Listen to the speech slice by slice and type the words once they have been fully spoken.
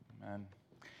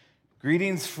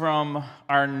Greetings from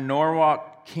our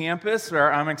Norwalk campus,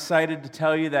 where I'm excited to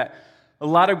tell you that a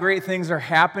lot of great things are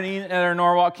happening at our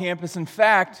Norwalk campus. In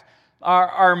fact,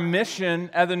 our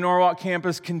mission at the Norwalk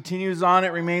campus continues on. It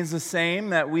remains the same,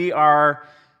 that we are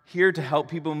here to help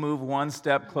people move one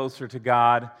step closer to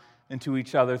God and to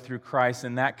each other through Christ,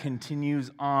 and that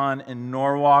continues on in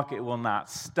Norwalk. It will not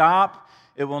stop.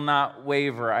 It will not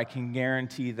waver. I can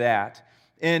guarantee that.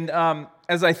 And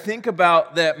as I think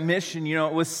about that mission,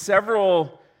 it was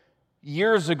several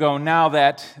years ago now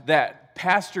that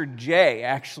Pastor Jay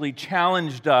actually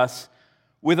challenged us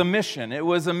with a mission. It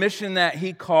was a mission that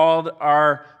he called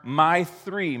our My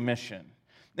Three mission.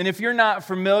 And if you're not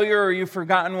familiar or you've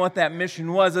forgotten what that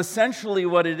mission was, essentially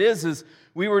what it is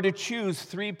we were to choose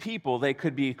three people. They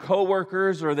could be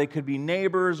coworkers, or they could be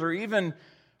neighbors, or even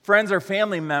friends or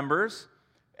family members.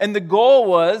 And the goal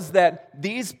was that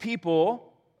these people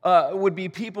would be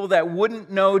people that wouldn't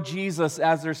know Jesus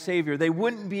as their Savior. They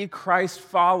wouldn't be Christ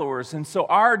followers. And so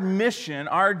our mission,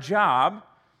 our job,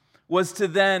 was to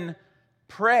then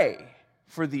pray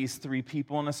for these three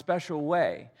people in a special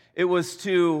way. It was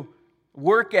to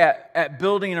work at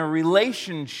building a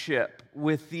relationship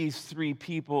with these three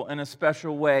people in a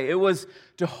special way. It was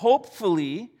to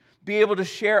hopefully be able to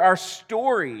share our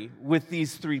story with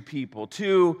these three people,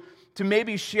 to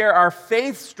maybe share our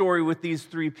faith story with these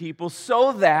three people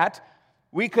so that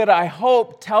we could, I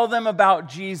hope, tell them about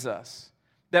Jesus,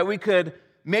 that we could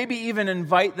maybe even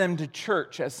invite them to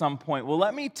church at some point. Well,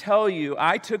 let me tell you,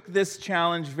 I took this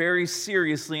challenge very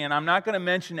seriously, and I'm not going to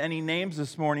mention any names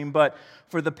this morning, but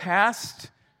for the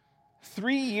past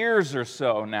 3 years or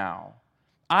so now,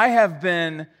 I have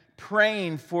been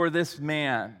praying for this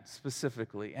man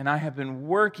specifically, and I have been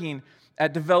working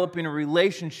at developing a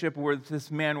relationship with this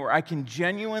man where I can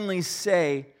genuinely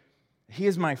say, he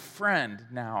is my friend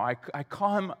now. I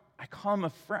call him a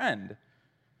friend.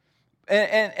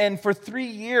 And for 3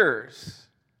 years,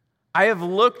 I have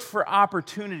looked for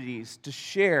opportunities to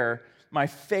share my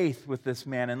faith with this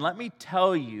man. And let me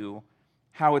tell you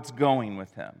how it's going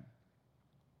with him.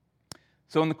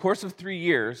 So in the course of 3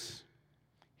 years,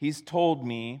 he's told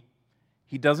me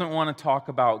he doesn't want to talk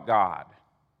about God.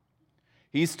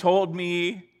 He's told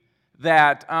me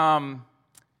that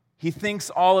he thinks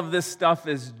all of this stuff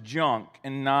is junk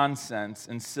and nonsense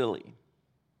and silly.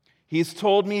 He's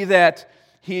told me that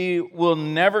he will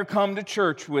never come to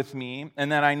church with me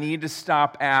and that I need to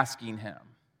stop asking him.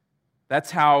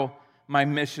 That's how my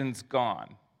mission's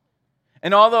gone.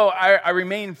 And although I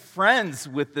remain friends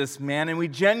with this man and we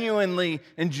genuinely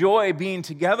enjoy being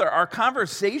together, our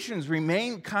conversations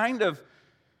remain kind of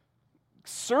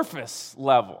surface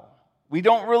level. We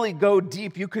don't really go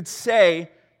deep. You could say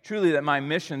truly that my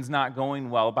mission's not going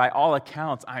well. By all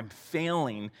accounts, I'm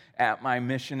failing at my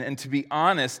mission. And to be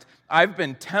honest, I've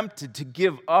been tempted to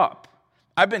give up.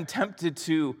 I've been tempted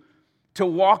to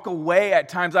walk away at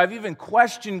times. I've even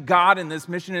questioned God in this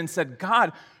mission and said,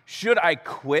 God, should I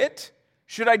quit?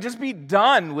 Should I just be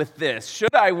done with this?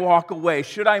 Should I walk away?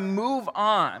 Should I move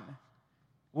on?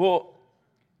 Well,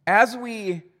 as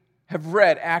we have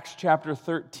read Acts chapter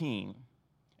 13,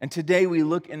 and today we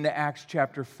look into Acts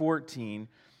chapter 14,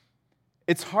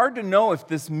 it's hard to know if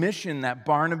this mission that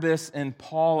Barnabas and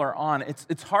Paul are on,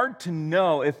 it's hard to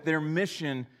know if their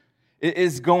mission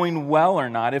is going well or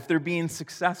not, if they're being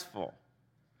successful.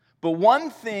 But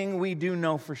one thing we do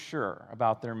know for sure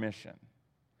about their mission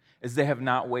is they have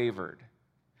not wavered.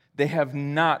 They have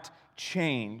not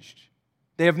changed.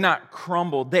 They have not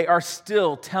crumbled. They are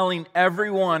still telling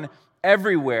everyone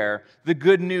everywhere the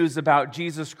good news about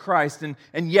Jesus Christ.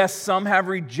 And yes, some have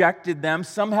rejected them.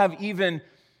 Some have even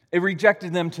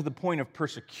rejected them to the point of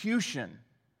persecution.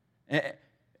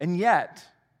 And yet,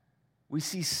 we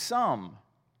see some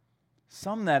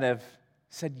that have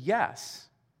said yes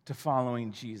to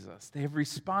following Jesus. They have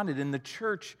responded. In the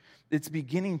church, it's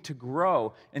beginning to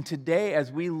grow. And today,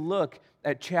 as we look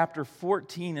at chapter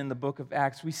 14 in the book of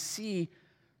Acts, we see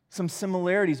some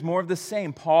similarities, more of the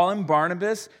same. Paul and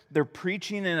Barnabas, they're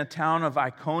preaching in a town of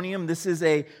Iconium. This is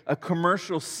a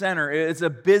commercial center. It's a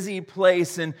busy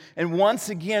place. And once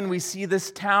again, we see this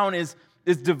town is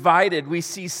divided. We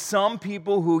see some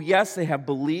people who, yes, they have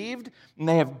believed and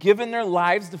they have given their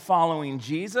lives to following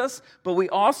Jesus, but we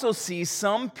also see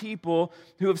some people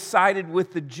who have sided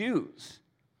with the Jews.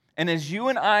 And as you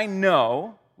and I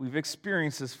know, we've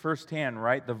experienced this firsthand,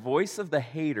 right? The voice of the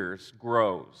haters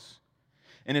grows.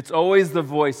 And it's always the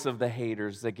voice of the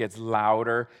haters that gets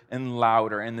louder and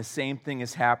louder. And the same thing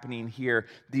is happening here.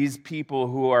 These people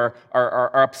who are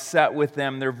upset with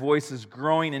them, their voice is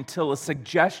growing until a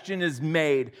suggestion is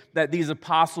made that these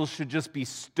apostles should just be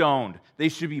stoned. They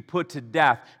should be put to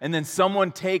death. And then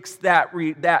someone takes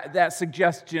that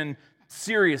suggestion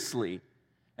seriously.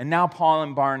 And now Paul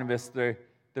and Barnabas, they're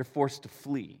forced to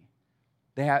flee.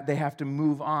 They have to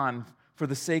move on for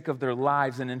the sake of their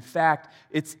lives. And in fact,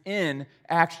 it's in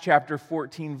Acts chapter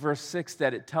 14, verse 6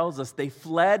 that it tells us they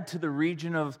fled to the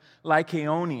region of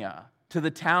Lycaonia, to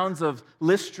the towns of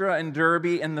Lystra and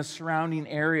Derbe and the surrounding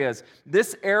areas.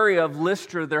 This area of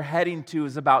Lystra they're heading to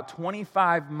is about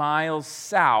 25 miles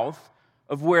south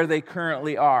of where they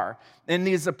currently are. And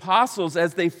these apostles,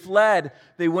 as they fled,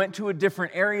 they went to a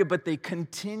different area, but they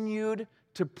continued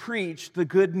to preach the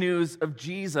good news of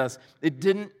Jesus. It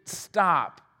didn't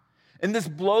stop. And this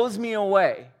blows me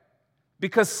away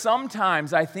because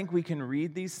sometimes I think we can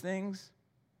read these things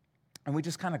and we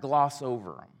just kind of gloss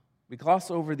over them. We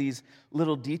gloss over these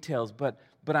little details, but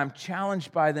I'm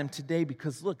challenged by them today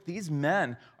because, look, these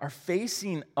men are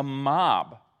facing a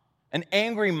mob, an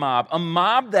angry mob, a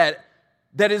mob that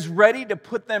is ready to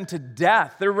put them to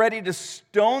death. They're ready to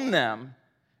stone them.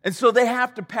 And so they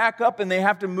have to pack up and they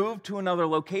have to move to another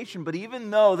location. But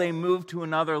even though they move to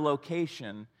another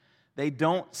location, they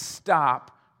don't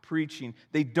stop preaching.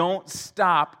 They don't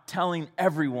stop telling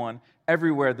everyone,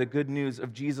 everywhere, the good news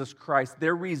of Jesus Christ.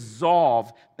 Their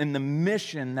resolve in the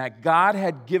mission that God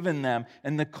had given them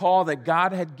and the call that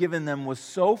God had given them was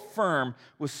so firm,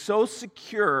 was so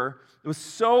secure, it was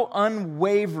so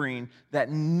unwavering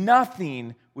that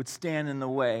nothing would stand in the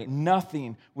way.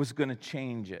 Nothing was going to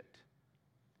change it.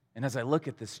 And as I look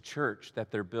at this church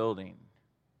that they're building,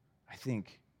 I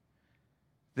think,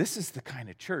 this is the kind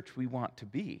of church we want to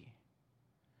be.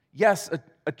 Yes,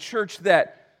 a church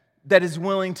that is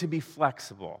willing to be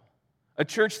flexible, a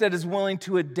church that is willing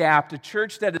to adapt, a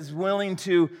church that is willing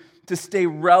to stay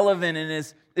relevant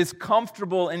and is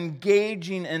comfortable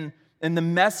engaging in the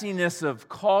messiness of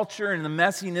culture and the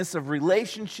messiness of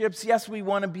relationships. Yes, we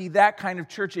want to be that kind of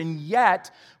church, and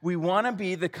yet we want to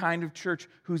be the kind of church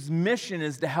whose mission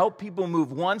is to help people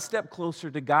move one step closer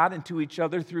to God and to each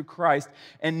other through Christ,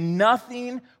 and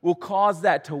nothing will cause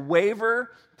that to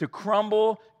waver, to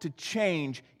crumble, to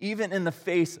change, even in the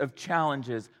face of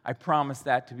challenges. I promise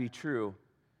that to be true.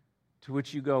 To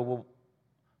which you go, well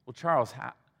Charles,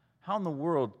 how in the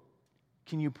world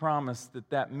can you promise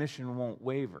that mission won't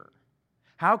waver?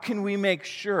 How can we make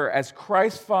sure as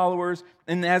Christ followers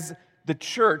and as the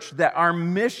church that our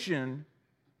mission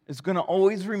is going to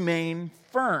always remain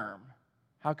firm?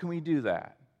 How can we do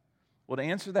that? Well, to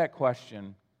answer that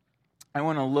question, I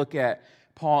want to look at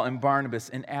Paul and Barnabas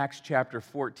in Acts chapter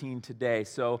 14 today.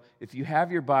 So if you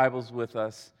have your Bibles with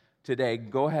us today,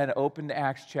 go ahead and open to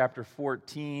Acts chapter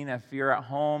 14. If you're at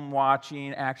home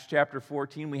watching Acts chapter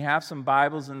 14, we have some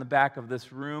Bibles in the back of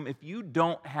this room. If you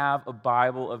don't have a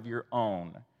Bible of your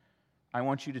own, I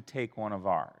want you to take one of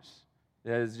ours.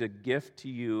 That is a gift to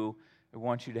you. I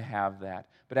want you to have that.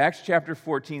 But Acts chapter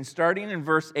 14, starting in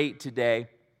verse 8 today,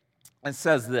 it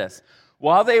says this: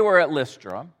 While they were at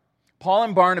Lystra, Paul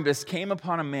and Barnabas came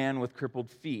upon a man with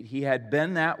crippled feet. He had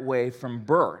been that way from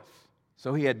birth,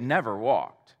 so he had never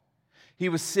walked. He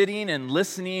was sitting and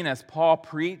listening as Paul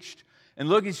preached, and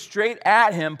looking straight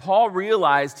at him, Paul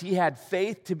realized he had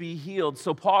faith to be healed.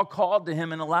 So Paul called to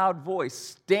him in a loud voice,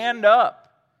 "Stand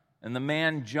up!" And the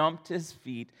man jumped to his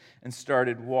feet and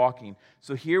started walking.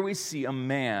 So here we see a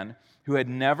man who had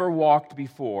never walked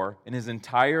before in his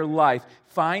entire life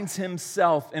finds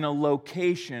himself in a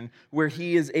location where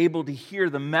he is able to hear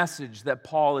the message that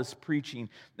Paul is preaching.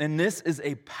 And this is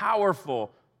a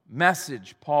powerful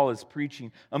message Paul is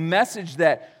preaching, a message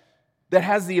that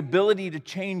has the ability to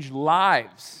change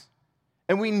lives.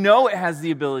 And we know it has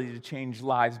the ability to change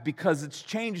lives because it's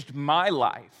changed my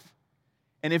life.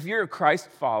 And if you're a Christ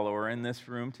follower in this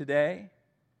room today,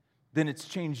 then it's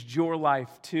changed your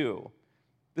life too.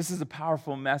 This is a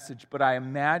powerful message, but I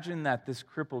imagine that this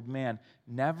crippled man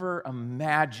never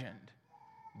imagined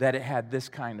that it had this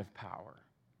kind of power.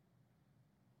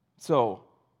 So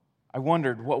I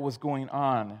wondered what was going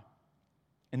on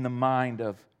in the mind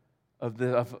of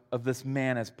this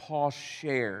man as Paul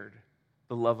shared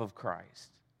the love of Christ.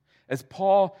 As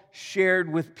Paul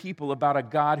shared with people about a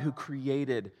God who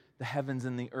created the heavens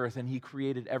and the earth, and he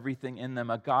created everything in them.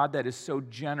 A God that is so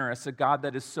generous, a God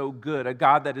that is so good, a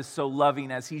God that is so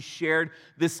loving. As he shared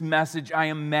this message, I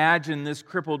imagine this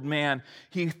crippled man,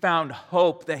 he found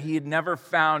hope that he had never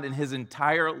found in his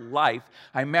entire life.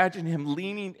 I imagine him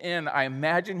leaning in. I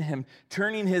imagine him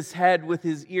turning his head with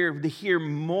his ear to hear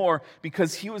more,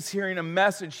 because he was hearing a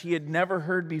message he had never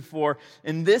heard before.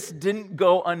 And this didn't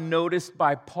go unnoticed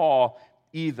by Paul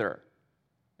either.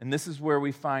 And this is where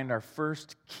we find our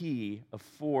first key of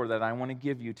 4 that I want to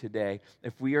give you today.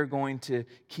 If we are going to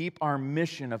keep our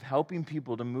mission of helping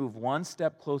people to move one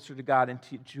step closer to God and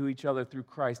to each other through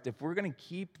Christ, if we're going to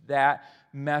keep that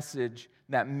message,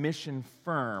 that mission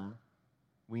firm,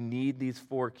 we need these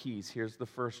 4 keys. Here's the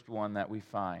first one that we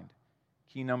find.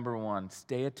 Key number 1,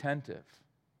 stay attentive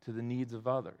to the needs of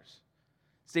others.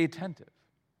 Stay attentive.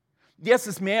 Yes,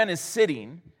 this man is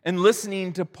sitting and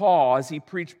listening to Paul as he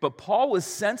preached, but Paul was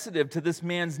sensitive to this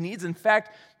man's needs. In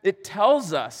fact, it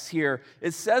tells us here,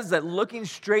 it says that looking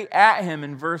straight at him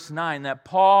in verse 9, that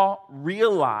Paul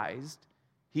realized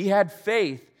he had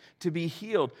faith to be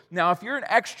healed. Now, if you're an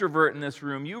extrovert in this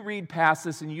room, you read past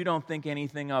this and you don't think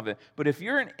anything of it. But if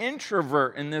you're an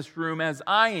introvert in this room, as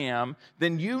I am,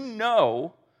 then you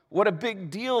know what a big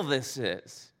deal this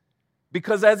is.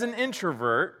 Because as an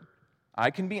introvert, I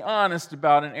can be honest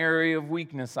about an area of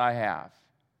weakness I have.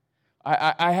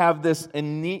 I have this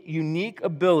unique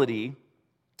ability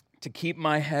to keep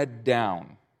my head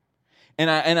down. And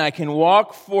I can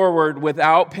walk forward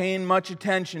without paying much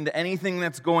attention to anything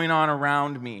that's going on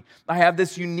around me. I have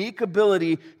this unique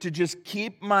ability to just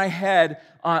keep my head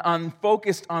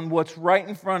focused on what's right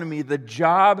in front of me, the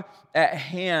job at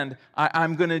hand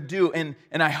I'm going to do. And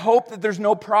I hope that there's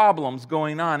no problems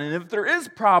going on. And if there is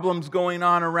problems going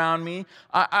on around me,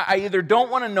 I either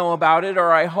don't want to know about it,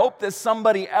 or I hope that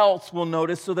somebody else will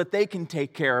notice so that they can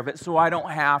take care of it so I don't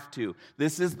have to.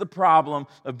 This is the problem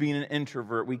of being an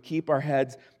introvert. We keep our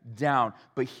heads down.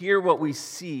 But here what we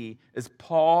see is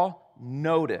Paul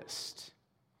noticed.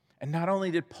 And not only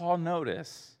did Paul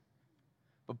notice,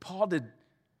 but Paul did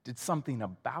something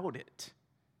about it.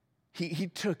 He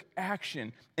took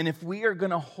action. And if we are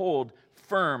going to hold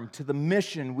firm to the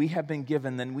mission we have been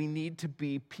given, then we need to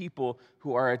be people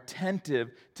who are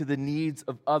attentive to the needs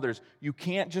of others. You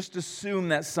can't just assume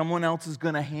that someone else is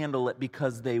going to handle it,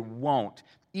 because they won't.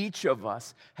 Each of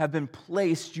us have been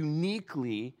placed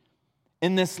uniquely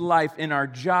in this life, in our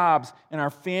jobs, in our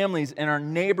families, in our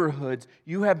neighborhoods.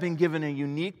 You have been given a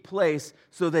unique place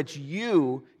so that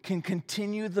you can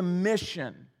continue the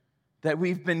mission that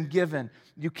we've been given.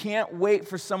 You can't wait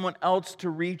for someone else to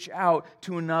reach out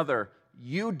to another.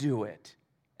 You do it.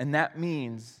 And that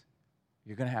means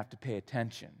you're going to have to pay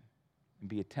attention and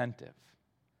be attentive.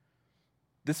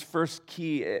 This first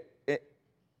key,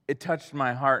 it touched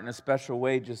my heart in a special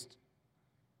way just,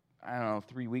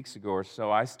 3 weeks ago or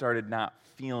so. I started not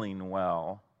feeling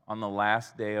well on the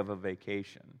last day of a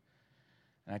vacation.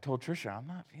 And I told Tricia, I'm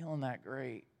not feeling that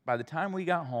great. By the time we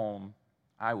got home,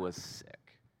 I was sick.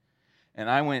 And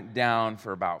I went down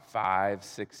for about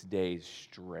 5-6 days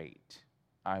straight.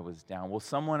 I was down. Well,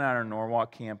 someone at our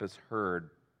Norwalk campus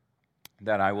heard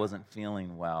that I wasn't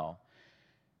feeling well.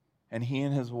 And he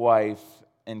and his wife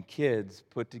and kids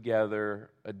put together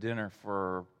a dinner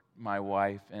for my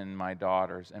wife and my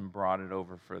daughters and brought it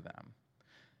over for them.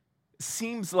 It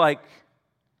seems like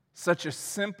such a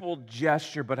simple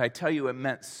gesture, but I tell you, it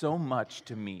meant so much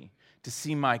to me to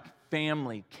see my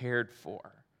family cared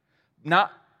for.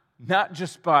 Not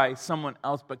just by someone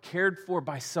else, but cared for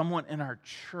by someone in our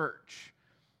church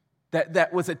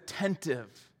that was attentive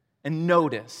and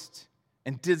noticed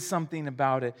and did something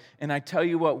about it. And I tell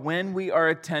you what, when we are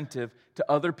attentive to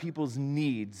other people's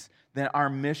needs, then our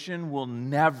mission will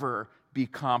never be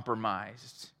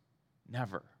compromised.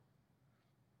 Never.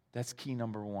 That's key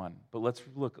number 1. But let's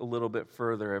look a little bit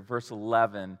further at verse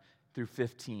 11 through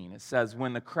 15. It says,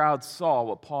 when the crowd saw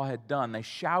what Paul had done, they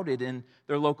shouted in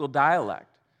their local dialect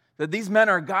that these men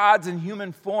are gods in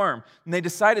human form. And they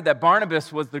decided that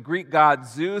Barnabas was the Greek god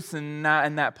Zeus and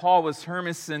that Paul was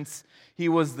Hermes, since he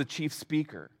was the chief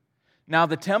speaker. Now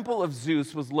the temple of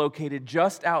Zeus was located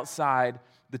just outside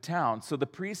the town. So the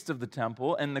priests of the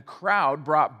temple and the crowd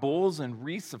brought bowls and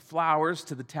wreaths of flowers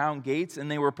to the town gates, and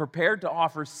they were prepared to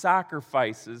offer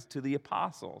sacrifices to the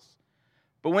apostles.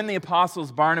 But when the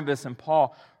apostles Barnabas and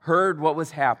Paul heard what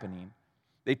was happening,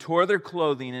 they tore their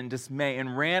clothing in dismay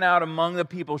and ran out among the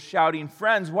people shouting,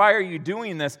 "Friends, why are you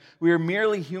doing this? We are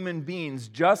merely human beings,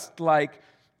 just like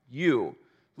you."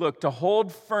 Look, to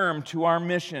hold firm to our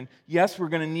mission, yes, we're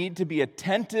going to need to be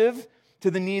attentive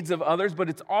to the needs of others, but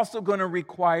it's also going to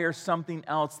require something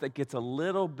else that gets a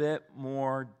little bit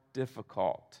more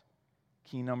difficult.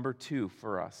 key number 2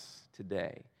 for us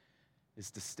today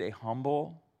is to stay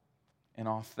humble and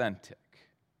authentic.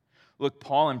 Look,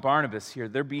 Paul and Barnabas here,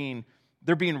 they're being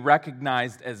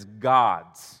recognized as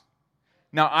gods.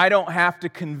 Now, I don't have to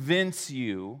convince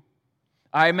you.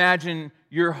 I imagine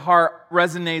your heart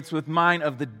resonates with mine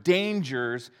of the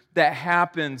dangers that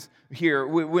happens here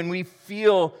when we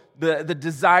feel the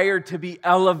desire to be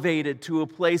elevated to a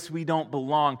place we don't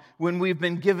belong, when we've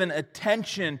been given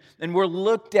attention and we're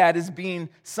looked at as being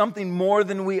something more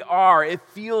than we are. It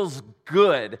feels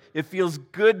good. It feels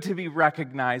good to be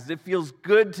recognized. It feels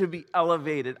good to be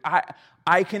elevated.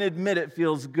 I can admit it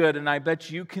feels good, and I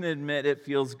bet you can admit it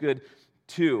feels good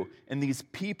too. And these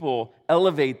people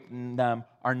elevating them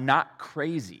are not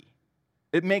crazy.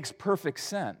 It makes perfect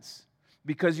sense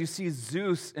because you see,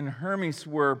 Zeus and Hermes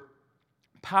were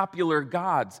popular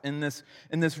gods in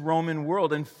this Roman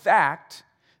world. In fact,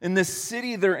 in this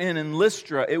city they're in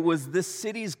Lystra, it was this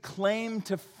city's claim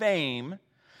to fame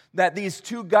that these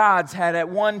two gods had at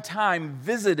one time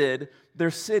visited their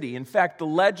city. In fact, the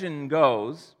legend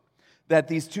goes that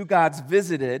these two gods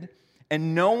visited,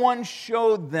 and no one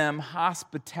showed them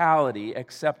hospitality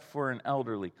except for an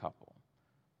elderly couple.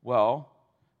 Well,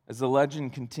 as the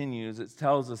legend continues, it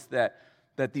tells us that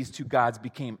these two gods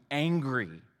became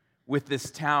angry with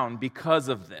this town because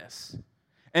of this.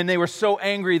 And they were so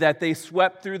angry that they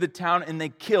swept through the town and they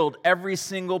killed every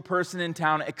single person in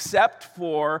town except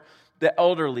for the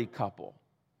elderly couple.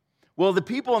 Well, the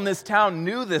people in this town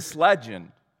knew this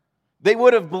legend. They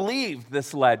would have believed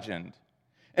this legend.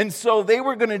 And so they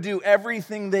were going to do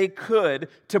everything they could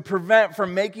to prevent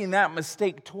from making that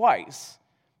mistake twice.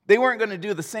 They weren't going to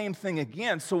do the same thing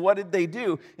again. So what did they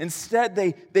do? Instead,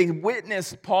 they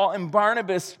witnessed Paul and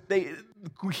Barnabas. They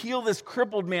heal this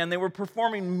crippled man. They were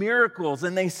performing miracles.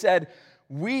 And they said,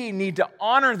 we need to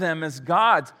honor them as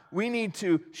gods. We need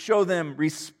to show them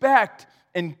respect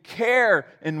and care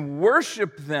and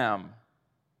worship them.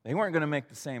 They weren't going to make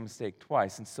the same mistake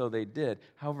twice, and so they did.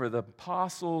 However, the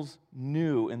apostles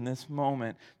knew in this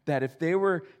moment that if they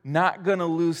were not going to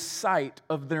lose sight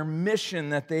of their mission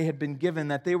that they had been given,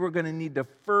 that they were going to need to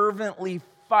fervently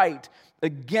fight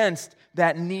against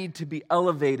that need to be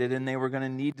elevated, and they were going to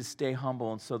need to stay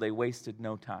humble, and so they wasted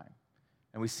no time.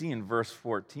 And we see in verse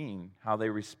 14 how they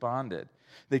responded.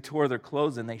 They tore their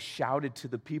clothes and they shouted to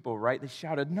the people, right? They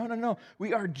shouted, no,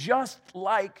 we are just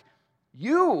like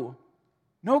you.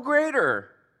 No greater.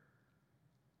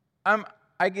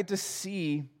 I get to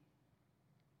see,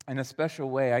 in a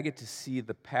special way, I get to see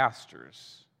the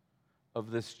pastors of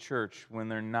this church when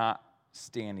they're not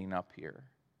standing up here.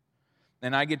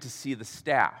 And I get to see the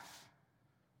staff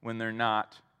when they're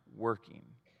not working.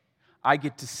 I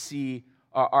get to see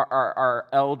our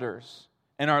elders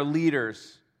and our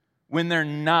leaders when they're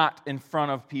not in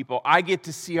front of people. I get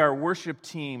to see our worship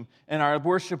team and our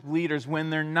worship leaders when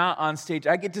they're not on stage.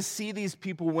 I get to see these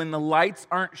people when the lights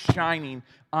aren't shining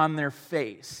on their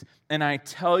face. And I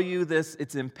tell you this,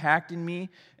 it's impacting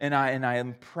me, and I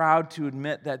am proud to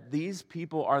admit that these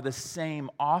people are the same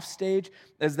off stage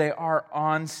as they are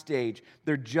on stage.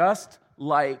 They're just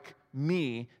like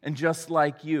me and just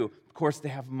like you. Of course, they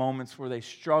have moments where they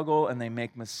struggle and they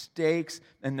make mistakes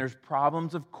and there's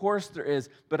problems. Of course there is.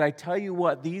 But I tell you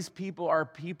what, these people are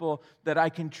people that I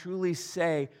can truly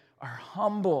say are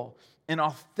humble and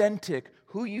authentic.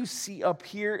 Who you see up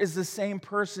here is the same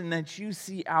person that you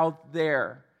see out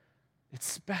there. It's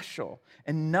special.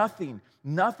 And nothing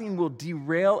will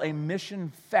derail a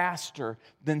mission faster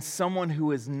than someone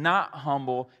who is not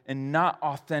humble and not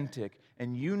authentic.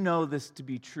 And you know this to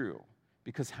be true.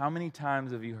 Because how many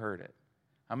times have you heard it?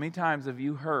 How many times have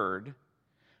you heard,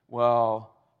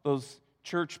 well, those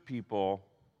church people,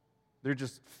 they're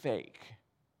just fake.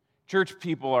 Church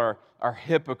people are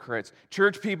hypocrites.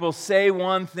 Church people say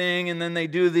one thing and then they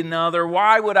do the another.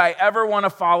 Why would I ever want to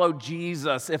follow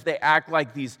Jesus if they act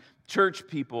like these church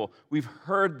people? We've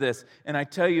heard this. And I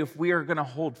tell you, if we are going to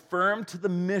hold firm to the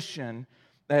mission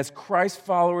as Christ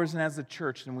followers and as a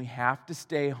church, then we have to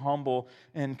stay humble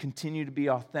and continue to be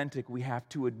authentic. We have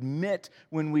to admit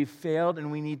when we've failed,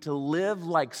 and we need to live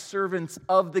like servants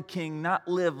of the King, not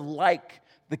live like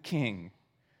the King.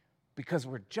 Because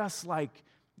we're just like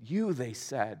you, they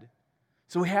said.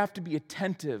 So we have to be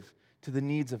attentive to the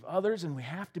needs of others, and we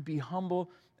have to be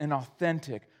humble and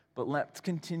authentic. But let's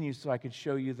continue so I could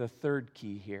show you the third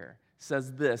key here. It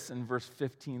says this in verse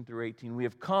 15 through 18. We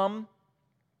have come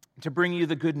to bring you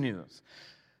the good news,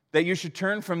 that you should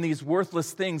turn from these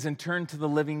worthless things and turn to the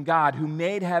living God who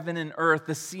made heaven and earth,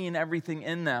 the sea and everything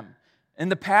in them. In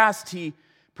the past, he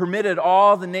permitted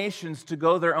all the nations to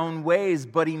go their own ways,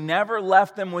 but he never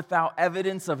left them without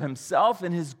evidence of himself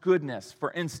and his goodness.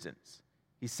 For instance,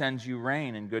 He sends you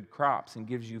rain and good crops and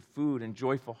gives you food and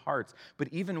joyful hearts. But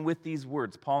even with these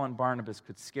words, Paul and Barnabas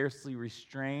could scarcely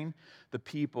restrain the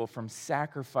people from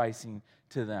sacrificing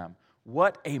to them.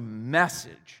 What a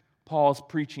message Paul's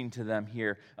preaching to them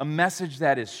here. A message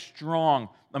that is strong,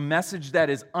 a message that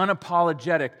is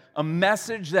unapologetic, a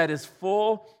message that is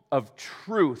full of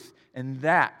truth. And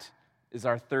that is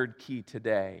our third key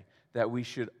today, that we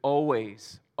should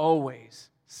always, always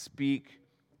speak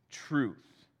truth.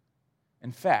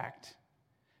 In fact,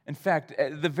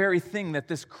 the very thing that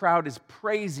this crowd is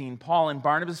praising Paul and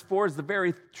Barnabas for is the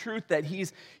very truth that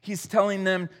he's telling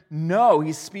them no,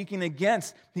 he's speaking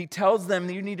against. He tells them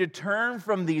that you need to turn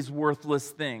from these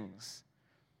worthless things.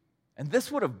 And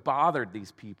this would have bothered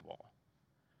these people.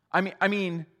 I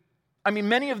mean,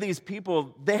 many of these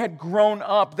people, they had grown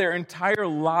up their entire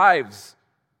lives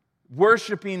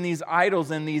worshiping these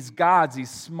idols and these gods, these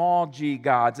small g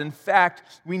gods. In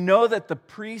fact, we know that the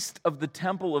priest of the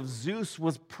temple of Zeus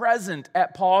was present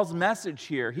at Paul's message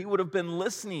here. He would have been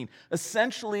listening.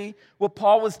 Essentially, what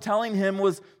Paul was telling him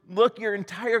was, look, your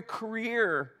entire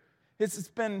career has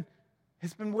been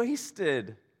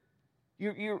wasted.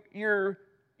 You're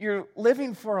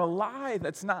living for a lie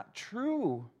that's not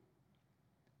true.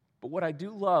 But what I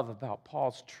do love about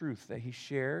Paul's truth that he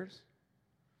shares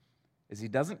is he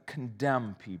doesn't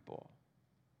condemn people.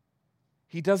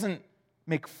 He doesn't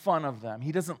make fun of them.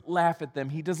 He doesn't laugh at them.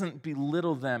 He doesn't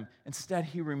belittle them. Instead,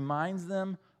 he reminds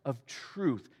them of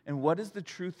truth. And what is the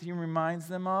truth he reminds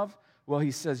them of? Well,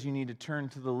 he says you need to turn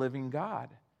to the living God.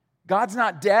 God's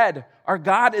not dead. Our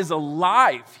God is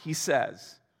alive, he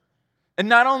says. And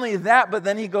not only that, but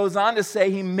then he goes on to say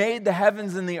he made the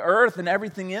heavens and the earth and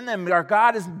everything in them. Our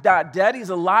God is not dead. He's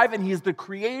alive, and he's the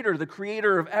creator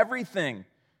of everything.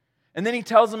 And then he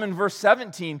tells them in verse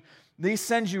 17, he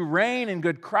sends you rain and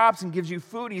good crops and gives you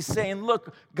food. He's saying,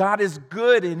 look, God is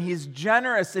good and he's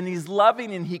generous and he's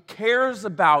loving and he cares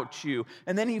about you.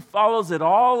 And then he follows it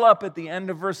all up at the end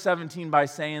of verse 17 by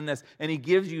saying this, and he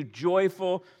gives you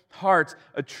joyful hearts,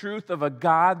 a truth of a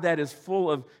God that is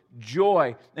full of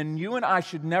joy. And you and I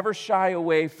should never shy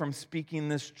away from speaking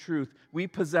this truth. We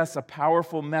possess a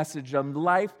powerful message, a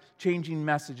life-changing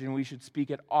message, and we should speak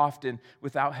it often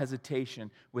without hesitation.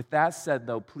 With that said,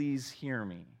 though, please hear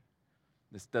me.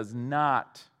 This does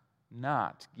not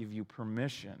give you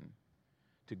permission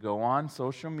to go on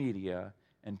social media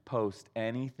and post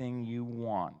anything you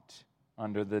want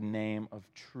under the name of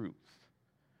truth.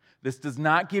 This does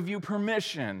not give you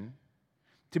permission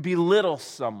to belittle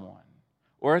someone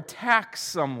or attack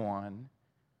someone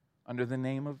under the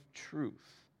name of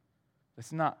truth.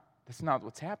 That's not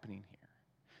what's happening here.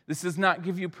 This does not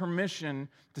give you permission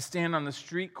to stand on the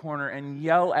street corner and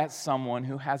yell at someone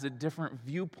who has a different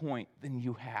viewpoint than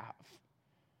you have.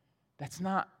 That's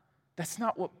not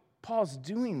what Paul's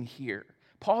doing here.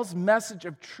 Paul's message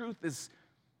of truth is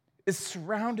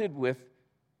surrounded with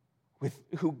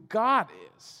who God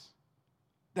is.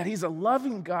 That he's a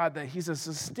loving God, that he's a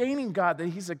sustaining God, that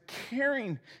he's a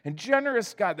caring and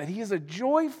generous God, that he is a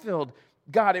joy-filled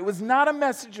God. It was not a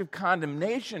message of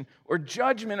condemnation or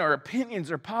judgment or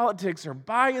opinions or politics or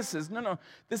biases. No.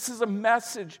 This is a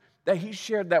message that he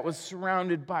shared that was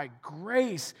surrounded by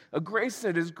grace, a grace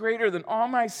that is greater than all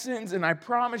my sins. And I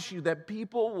promise you that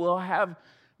people will have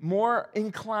more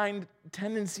inclined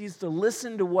tendencies to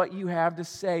listen to what you have to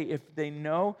say if they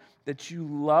know that you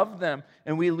love them.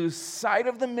 And we lose sight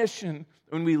of the mission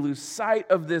when we lose sight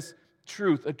of this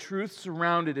truth, a truth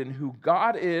surrounded in who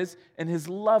God is and his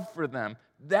love for them.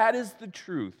 That is the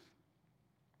truth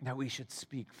that we should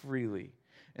speak freely.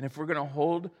 And if we're going to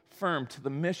hold firm to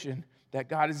the mission that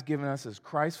God has given us as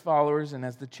Christ followers and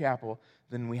as the chapel,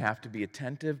 then we have to be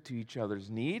attentive to each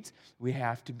other's needs. We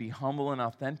have to be humble and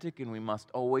authentic, and we must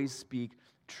always speak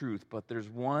truth. But there's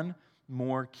one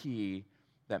more key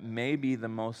that may be the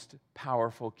most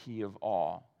powerful key of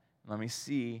all. Let me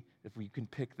see if we can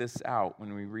pick this out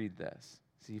when we read this.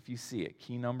 See if you see it.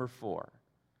 Key number 4.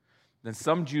 Then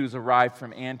some Jews arrived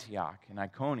from Antioch and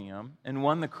Iconium and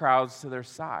won the crowds to their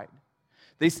side.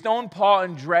 They stoned Paul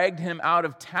and dragged him out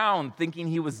of town, thinking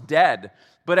he was dead.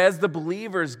 But as the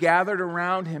believers gathered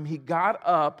around him, he got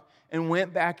up and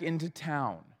went back into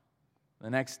town.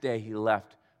 The next day he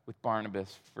left with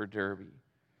Barnabas for Derbe.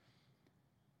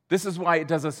 This is why it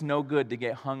does us no good to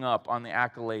get hung up on the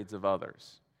accolades of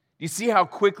others. You see how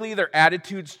quickly their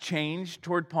attitudes changed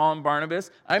toward Paul and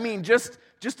Barnabas? I mean, just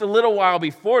a little while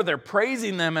before, they're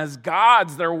praising them as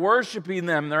gods, they're worshiping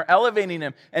them, they're elevating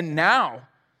them. And now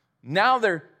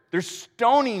they're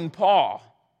stoning Paul.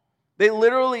 They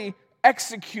literally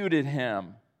executed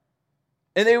him.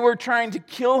 And they were trying to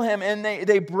kill him, and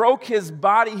they broke his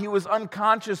body. He was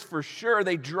unconscious for sure.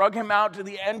 They drug him out to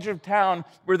the edge of town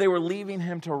where they were leaving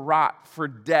him to rot for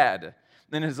dead.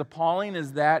 And as appalling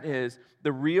as that is,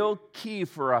 the real key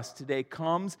for us today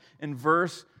comes in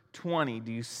verse 20.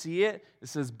 Do you see it? It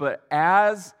says, "But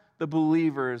as the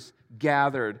believers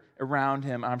gathered around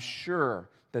him," I'm sure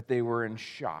that they were in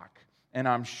shock. And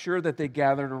I'm sure that they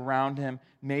gathered around him,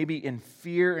 maybe in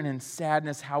fear and in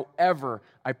sadness. However,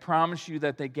 I promise you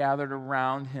that they gathered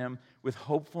around him with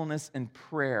hopefulness and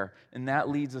prayer. And that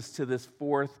leads us to this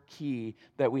fourth key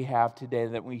that we have today,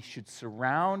 that we should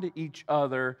surround each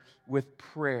other with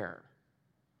prayer.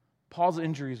 Paul's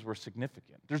injuries were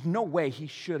significant. There's no way he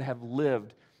should have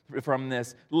lived from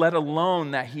this, let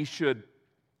alone that he should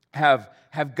have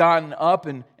gotten up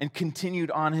and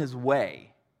continued on his way.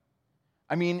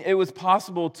 I mean, it was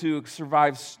possible to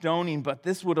survive stoning, but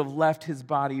this would have left his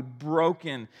body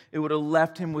broken. It would have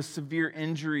left him with severe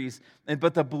injuries.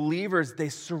 But the believers, they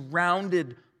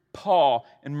surrounded Paul,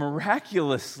 and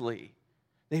miraculously,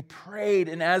 they prayed,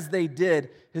 and as they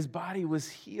did, his body was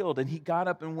healed, and he got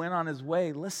up and went on his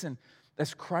way. Listen,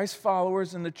 as Christ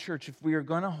followers in the church, if we are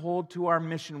going to hold to our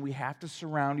mission, we have to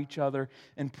surround each other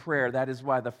in prayer. That is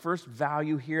why the first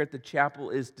value here at the chapel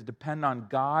is to depend on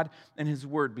God and His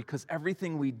Word, because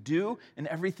everything we do and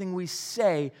everything we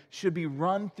say should be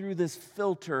run through this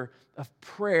filter of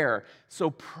prayer.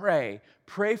 So pray.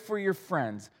 Pray for your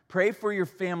friends. Pray for your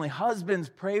family. Husbands,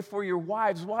 pray for your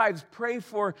wives. Wives, pray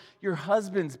for your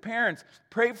husbands. Parents,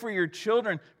 pray for your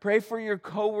children. Pray for your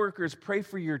coworkers. Pray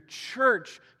for your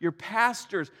church, your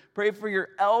pastors. Pray for your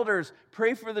elders.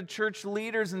 Pray for the church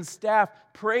leaders and staff.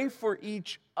 Pray for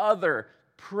each other.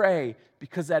 Pray,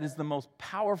 because that is the most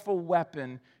powerful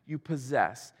weapon you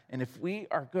possess. And if we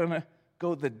are going to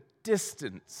go the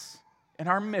distance in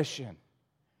our mission,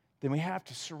 then we have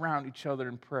to surround each other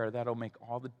in prayer. That'll make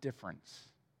all the difference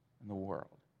in the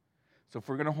world. So if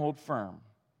we're going to hold firm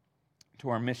to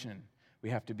our mission, we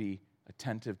have to be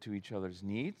attentive to each other's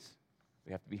needs.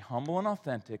 We have to be humble and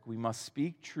authentic. We must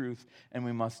speak truth, and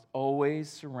we must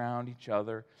always surround each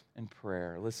other in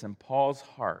prayer. Listen, Paul's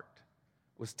heart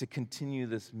was to continue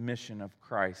this mission of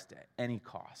Christ at any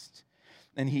cost.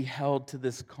 And he held to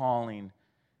this calling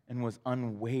and was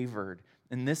unwavered.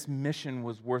 And this mission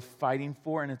was worth fighting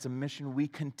for, and it's a mission we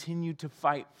continue to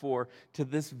fight for to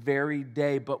this very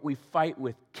day. But we fight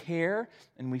with care,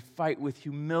 and we fight with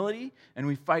humility, and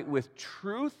we fight with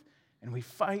truth, and we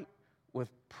fight with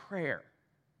prayer.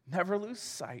 Never lose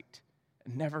sight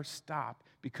and never stop,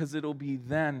 because it'll be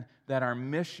then that our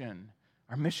mission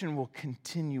will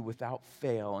continue without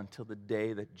fail until the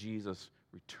day that Jesus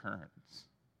returns.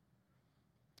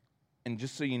 And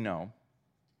just so you know,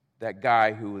 that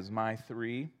guy who was my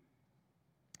 3,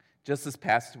 just this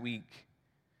past week,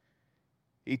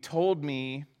 he told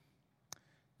me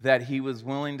that he was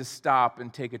willing to stop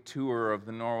and take a tour of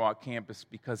the Norwalk campus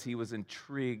because he was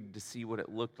intrigued to see what it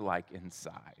looked like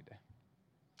inside.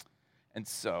 And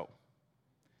so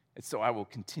I will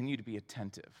continue to be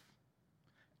attentive,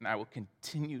 and I will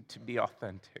continue to be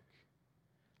authentic.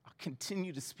 I'll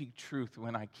continue to speak truth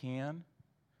when I can,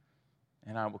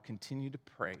 and I will continue to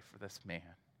pray for this man,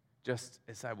 just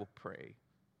as I will pray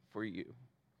for you.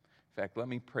 In fact, let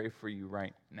me pray for you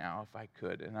right now, if I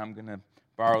could. And I'm going to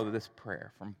borrow this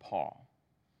prayer from Paul.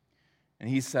 And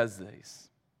he says this: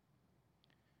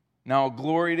 "Now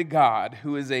glory to God,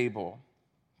 who is able,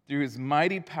 through His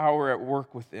mighty power at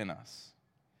work within us,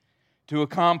 to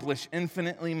accomplish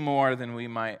infinitely more than we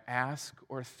might ask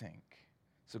or think.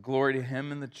 So glory to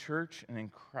Him in the church and in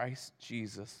Christ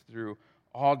Jesus through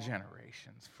all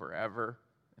generations, forever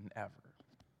and ever.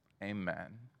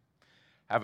 Amen."